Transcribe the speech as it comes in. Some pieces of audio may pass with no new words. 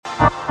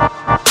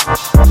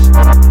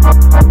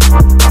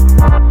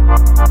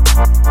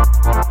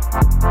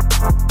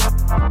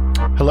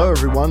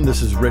everyone.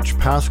 This is Rich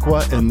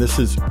Pasqua, and this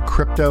is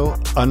Crypto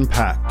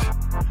Unpacked.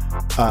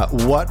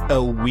 What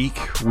a week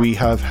we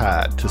have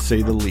had, to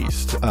say the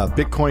least.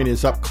 Bitcoin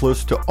is up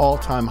close to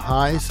all-time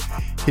highs,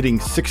 hitting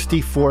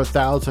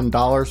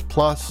 $64,000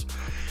 plus,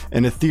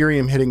 and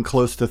Ethereum hitting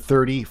close to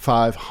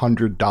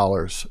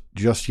 $3,500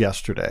 just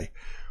yesterday.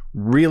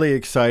 Really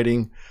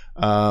exciting.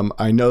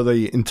 I know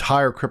the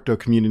entire crypto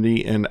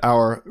community and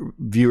our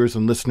viewers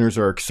and listeners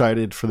are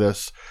excited for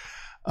this.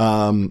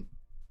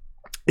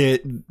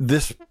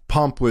 This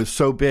pump was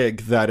so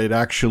big that it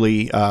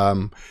actually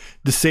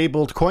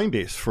disabled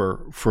Coinbase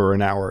for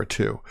an hour or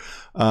two.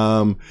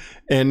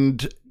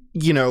 And,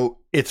 you know,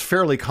 it's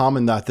fairly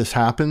common that this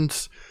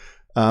happens.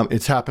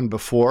 It's happened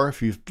before,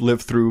 if you've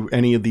lived through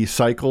any of these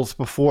cycles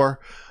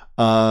before.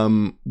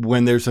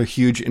 When there's a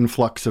huge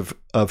influx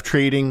of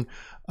trading,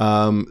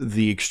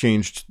 the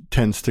exchange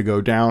tends to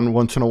go down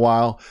once in a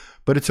while.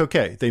 But it's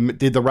okay. They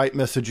did the right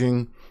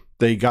messaging.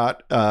 They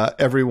got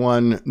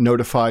everyone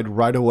notified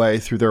right away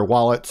through their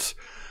wallets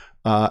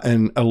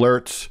and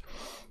alerts,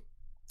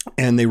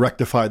 and they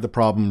rectified the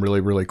problem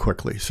really, really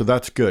quickly. So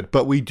that's good.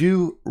 But we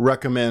do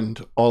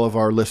recommend all of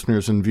our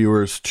listeners and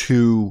viewers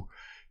to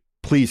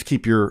please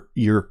keep your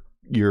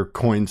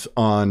coins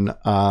on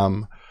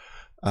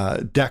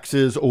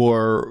DEXs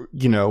or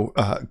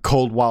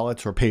cold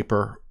wallets or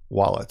paper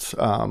wallets.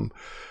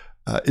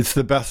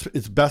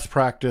 It's best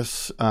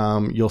practice.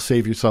 You'll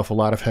save yourself a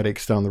lot of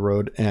headaches down the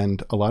road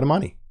and a lot of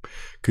money,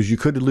 because you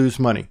could lose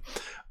money.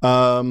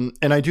 And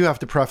I do have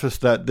to preface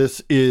that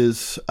this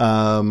is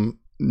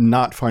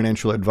not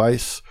financial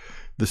advice.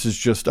 This is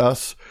just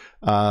us,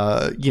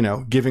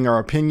 giving our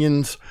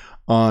opinions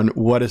on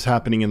what is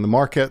happening in the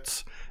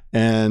markets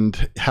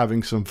and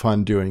having some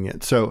fun doing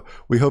it. So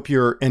we hope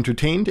you're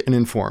entertained and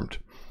informed.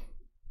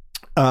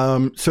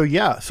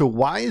 So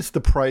why is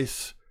the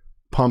price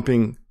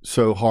pumping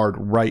so hard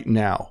right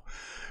now?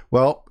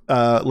 Well,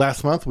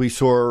 last month we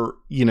saw,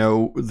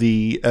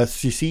 the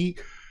SEC,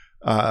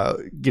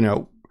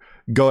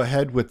 go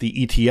ahead with the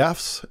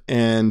ETFs,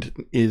 and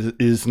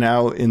is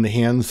now in the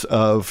hands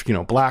of,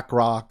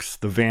 BlackRock's,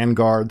 the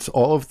Vanguards,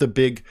 all of the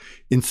big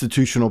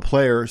institutional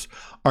players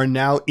are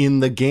now in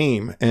the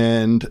game.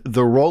 And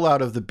the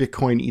rollout of the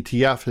Bitcoin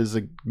ETF has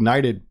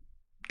ignited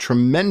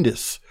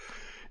tremendous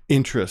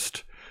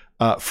interest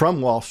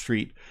from Wall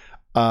Street.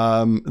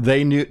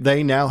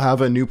 They now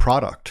have a new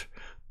product.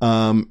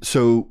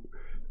 So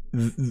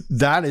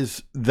that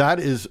is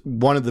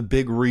one of the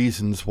big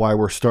reasons why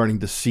we're starting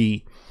to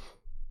see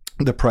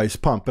the price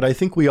pump. But I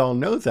think we all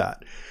know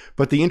that.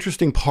 But the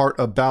interesting part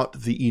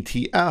about the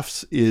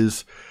ETFs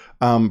is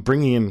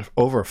bringing in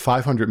over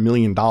 $500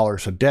 million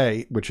a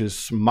day, which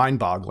is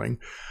mind-boggling.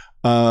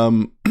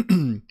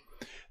 The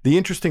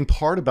interesting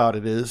part about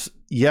it is,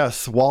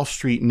 yes, Wall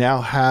Street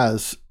now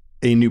has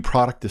a new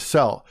product to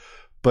sell,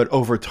 but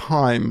over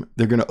time,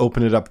 they're going to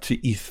open it up to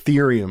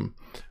Ethereum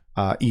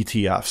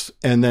ETFs,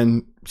 and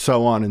then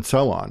so on and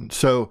so on.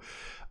 So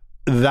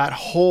that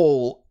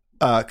whole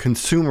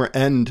consumer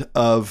end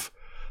of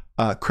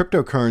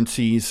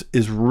cryptocurrencies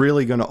is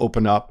really going to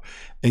open up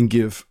and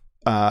give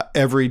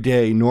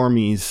everyday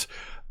normies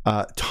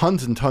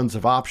tons and tons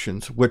of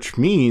options, which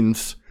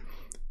means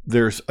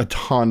there's a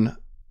ton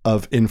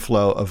of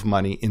inflow of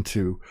money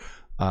into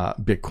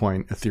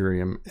Bitcoin,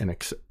 Ethereum,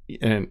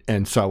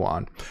 and so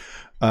on.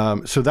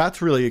 So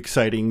that's really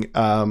exciting.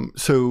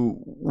 So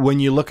when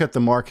you look at the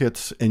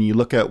markets and you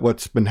look at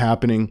what's been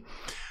happening,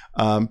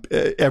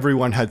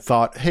 everyone had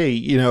thought, hey,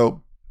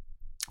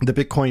 the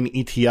Bitcoin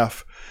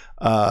ETF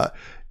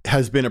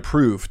has been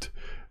approved.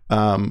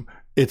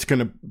 It's going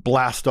to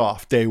blast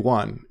off day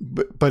one,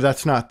 but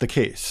that's not the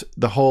case.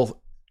 The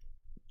whole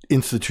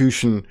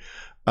institution,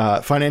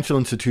 financial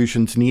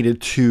institutions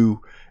needed to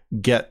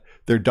get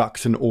their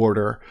ducks in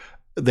order.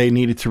 They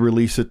needed to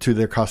release it to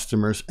their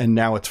customers, and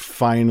now it's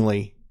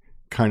finally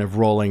kind of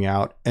rolling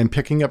out and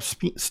picking up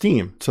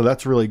steam. So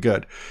that's really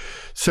good.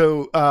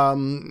 So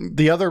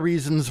the other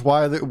reasons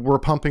why we're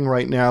pumping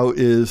right now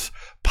is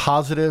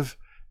positive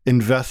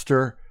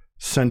investor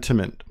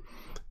sentiment.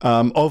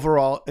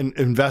 Overall,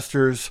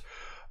 investors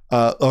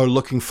are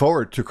looking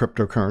forward to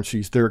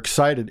cryptocurrencies. They're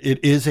excited.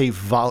 It is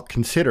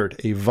considered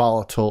a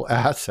volatile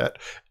asset,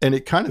 and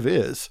it kind of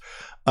is.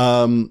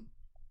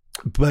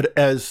 But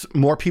as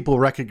more people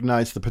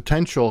recognize the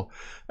potential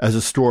as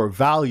a store of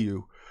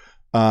value,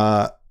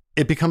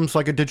 it becomes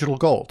like a digital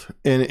gold.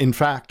 And in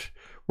fact,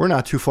 we're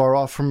not too far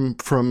off from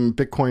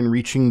Bitcoin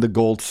reaching the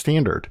gold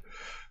standard.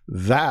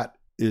 That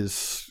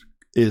is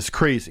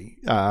crazy.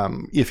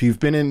 If you've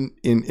been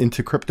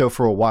into crypto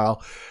for a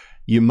while,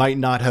 you might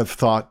not have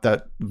thought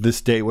that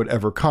this day would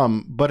ever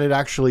come, but it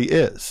actually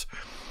is.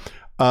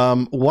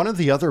 One of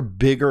the other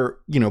big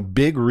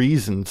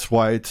reasons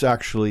why it's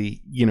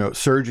actually,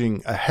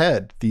 surging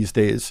ahead these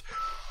days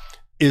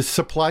is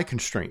supply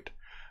constraint.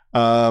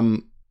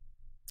 Bitcoin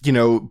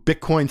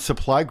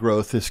supply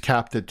growth is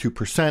capped at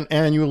 2%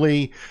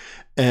 annually,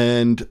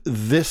 and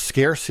this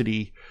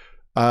scarcity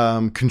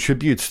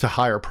contributes to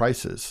higher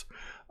prices.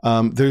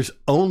 There's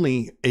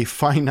only a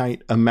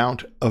finite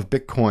amount of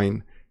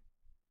Bitcoin,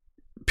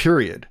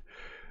 period.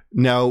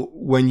 Now,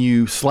 when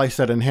you slice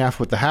that in half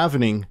with the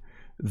halvening,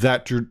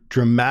 that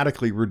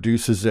dramatically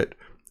reduces it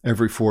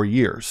every 4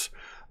 years,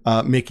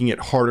 making it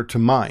harder to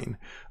mine.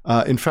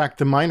 In fact,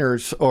 the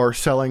miners are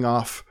selling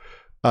off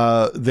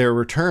their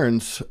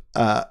returns,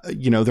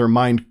 their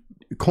mined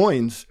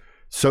coins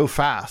so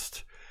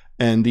fast,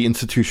 and the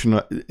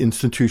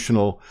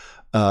institutional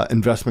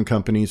investment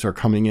companies are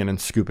coming in and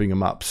scooping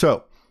them up.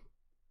 So,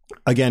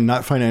 again,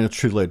 not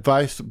financial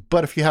advice,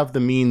 but if you have the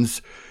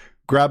means,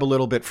 grab a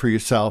little bit for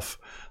yourself,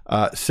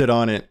 sit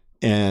on it,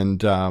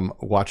 and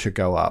watch it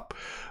go up.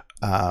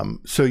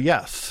 So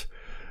yes,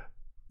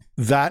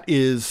 that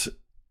is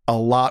a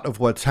lot of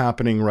what's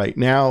happening right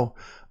now.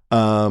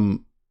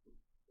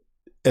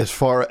 As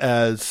far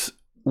as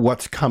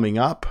what's coming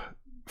up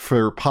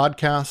for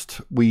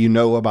podcast, we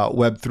know about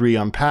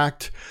Web3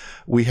 Unpacked.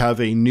 We have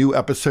a new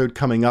episode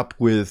coming up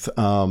with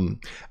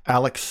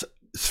Alex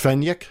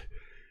Svenjak,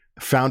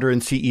 founder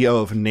and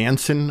CEO of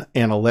Nansen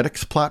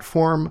Analytics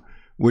platform,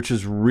 which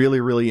is really,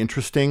 really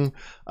interesting.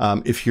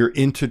 If you're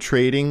into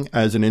trading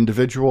as an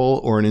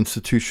individual or an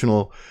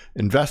institutional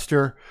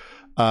investor,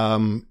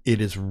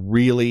 it is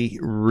really,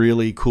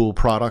 really cool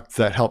product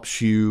that helps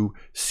you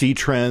see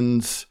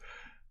trends,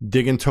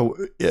 dig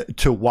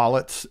into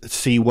wallets,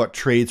 see what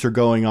trades are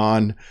going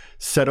on,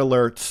 set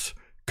alerts,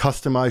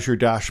 customize your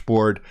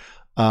dashboard,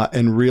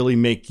 and really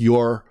make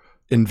your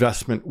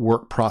investment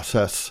work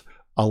process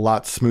a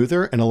lot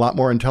smoother and a lot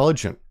more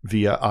intelligent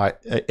via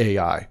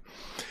AI.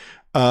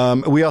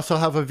 We also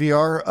have a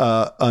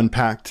VR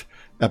Unpacked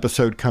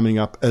episode coming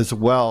up as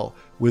well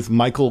with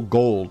Michael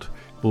Gold.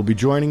 Will be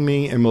joining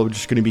me, and we're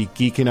just going to be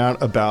geeking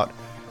out about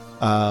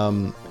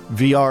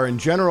VR in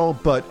general,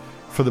 but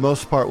for the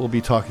most part, we'll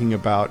be talking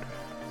about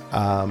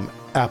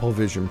Apple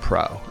Vision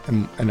Pro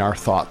and our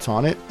thoughts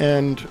on it,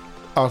 and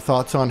our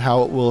thoughts on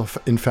how it will,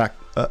 in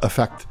fact,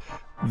 affect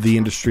the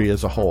industry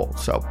as a whole.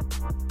 So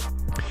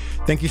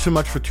thank you so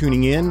much for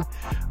tuning in,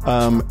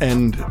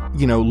 and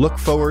look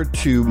forward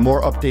to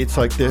more updates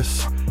like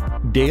this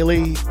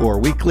daily or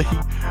weekly,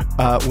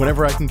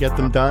 whenever I can get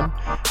them done.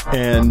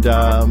 And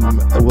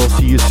we'll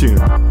see you soon.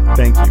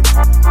 Thank you.